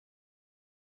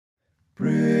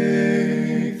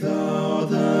Break thou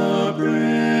the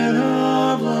bread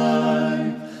of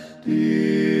life,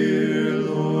 dear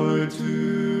Lord,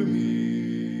 to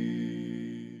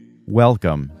me.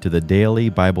 Welcome to the Daily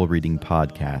Bible Reading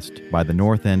Podcast by the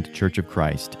North End Church of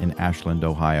Christ in Ashland,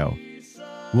 Ohio.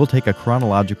 We'll take a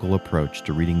chronological approach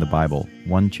to reading the Bible,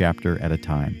 one chapter at a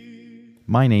time.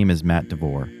 My name is Matt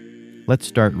DeVore. Let's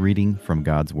start reading from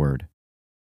God's Word.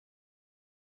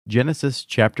 Genesis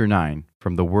chapter 9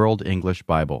 from the World English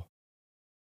Bible.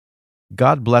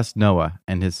 God blessed Noah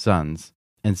and his sons,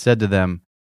 and said to them,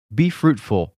 "Be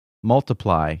fruitful,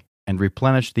 multiply, and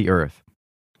replenish the earth.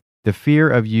 The fear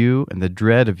of you and the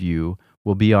dread of you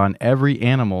will be on every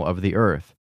animal of the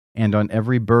earth, and on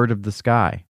every bird of the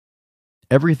sky.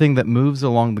 Everything that moves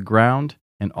along the ground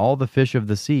and all the fish of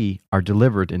the sea are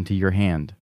delivered into your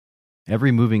hand.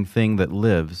 Every moving thing that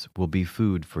lives will be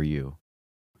food for you.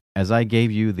 As I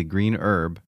gave you the green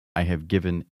herb, I have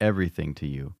given everything to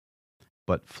you.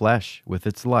 But flesh with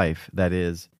its life, that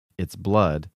is, its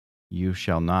blood, you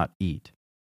shall not eat.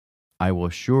 I will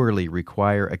surely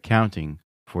require accounting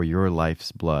for your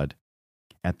life's blood.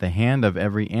 At the hand of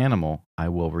every animal I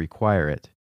will require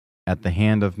it. At the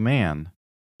hand of man,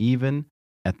 even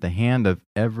at the hand of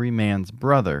every man's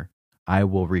brother, I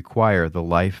will require the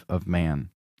life of man.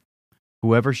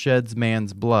 Whoever sheds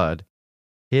man's blood,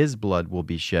 his blood will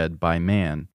be shed by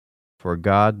man, for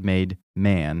God made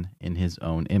man in his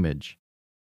own image.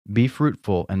 Be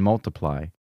fruitful and multiply,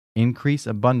 increase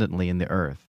abundantly in the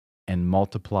earth, and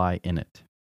multiply in it."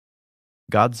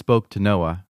 God spoke to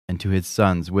Noah and to his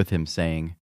sons with him,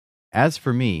 saying, "As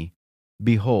for me,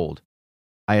 behold,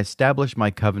 I establish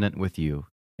my covenant with you,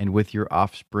 and with your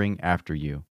offspring after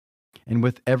you, and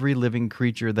with every living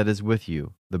creature that is with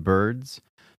you, the birds,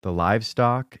 the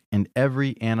livestock, and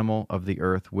every animal of the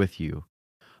earth with you,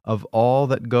 of all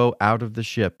that go out of the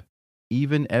ship,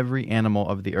 even every animal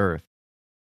of the earth.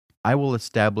 I will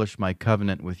establish my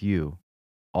covenant with you.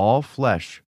 All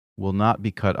flesh will not be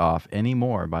cut off any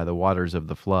more by the waters of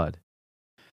the flood.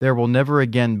 There will never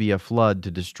again be a flood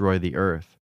to destroy the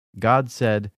earth. God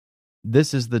said,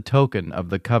 'This is the token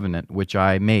of the covenant which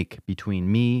I make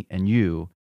between me and you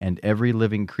and every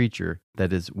living creature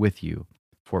that is with you,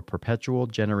 for perpetual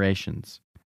generations.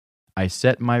 I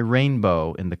set my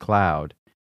rainbow in the cloud,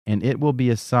 and it will be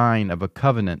a sign of a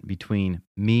covenant between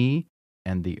me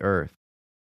and the earth.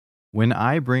 When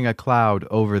I bring a cloud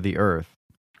over the earth,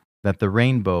 that the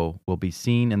rainbow will be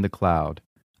seen in the cloud,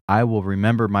 I will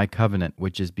remember my covenant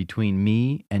which is between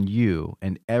me and you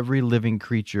and every living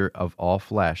creature of all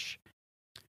flesh,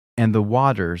 and the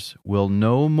waters will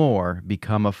no more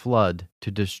become a flood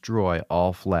to destroy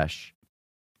all flesh.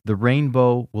 The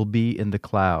rainbow will be in the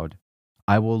cloud.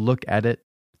 I will look at it,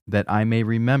 that I may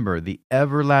remember the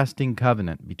everlasting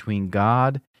covenant between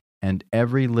God and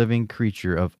every living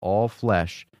creature of all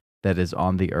flesh that is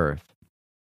on the earth."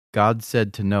 God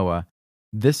said to Noah,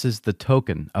 "This is the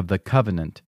token of the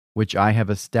covenant which I have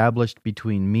established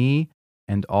between me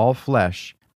and all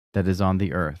flesh that is on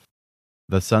the earth."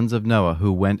 The sons of Noah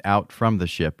who went out from the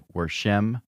ship were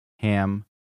Shem, Ham,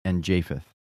 and Japheth.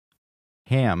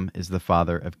 Ham is the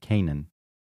father of Canaan.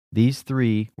 These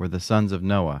three were the sons of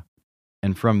Noah,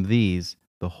 and from these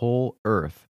the whole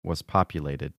earth was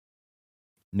populated.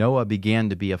 Noah began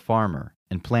to be a farmer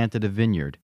and planted a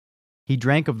vineyard. He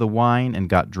drank of the wine and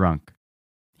got drunk.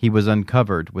 He was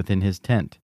uncovered within his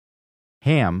tent.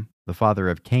 Ham, the father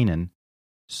of Canaan,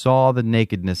 saw the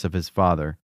nakedness of his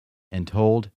father and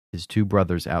told his two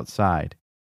brothers outside.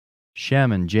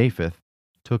 Shem and Japheth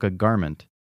took a garment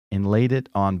and laid it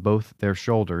on both their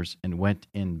shoulders and went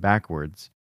in backwards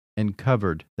and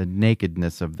covered the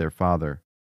nakedness of their father.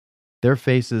 Their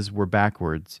faces were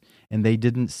backwards, and they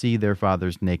didn't see their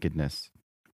father's nakedness.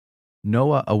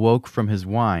 Noah awoke from his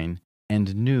wine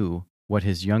and knew what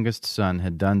his youngest son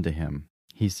had done to him.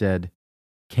 He said,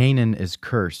 "Canaan is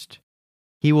cursed.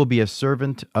 He will be a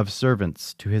servant of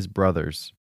servants to his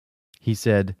brothers." He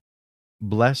said,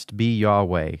 "Blessed be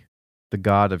Yahweh, the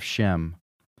God of Shem.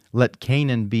 Let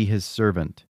Canaan be his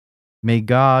servant. May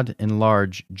God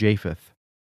enlarge Japheth.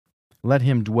 Let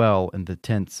him dwell in the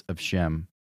tents of Shem.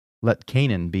 Let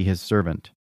Canaan be his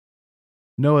servant."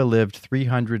 Noah lived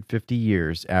 350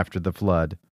 years after the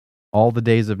flood. All the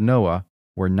days of Noah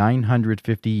were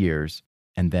 950 years,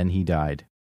 and then he died.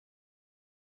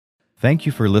 Thank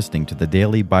you for listening to the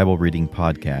Daily Bible Reading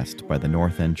Podcast by the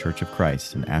North End Church of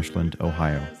Christ in Ashland,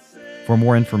 Ohio. For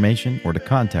more information or to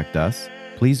contact us,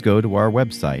 please go to our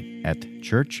website at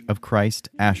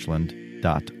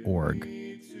churchofchristashland.org.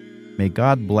 May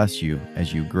God bless you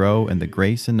as you grow in the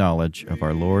grace and knowledge of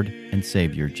our Lord and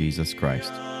Savior Jesus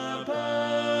Christ.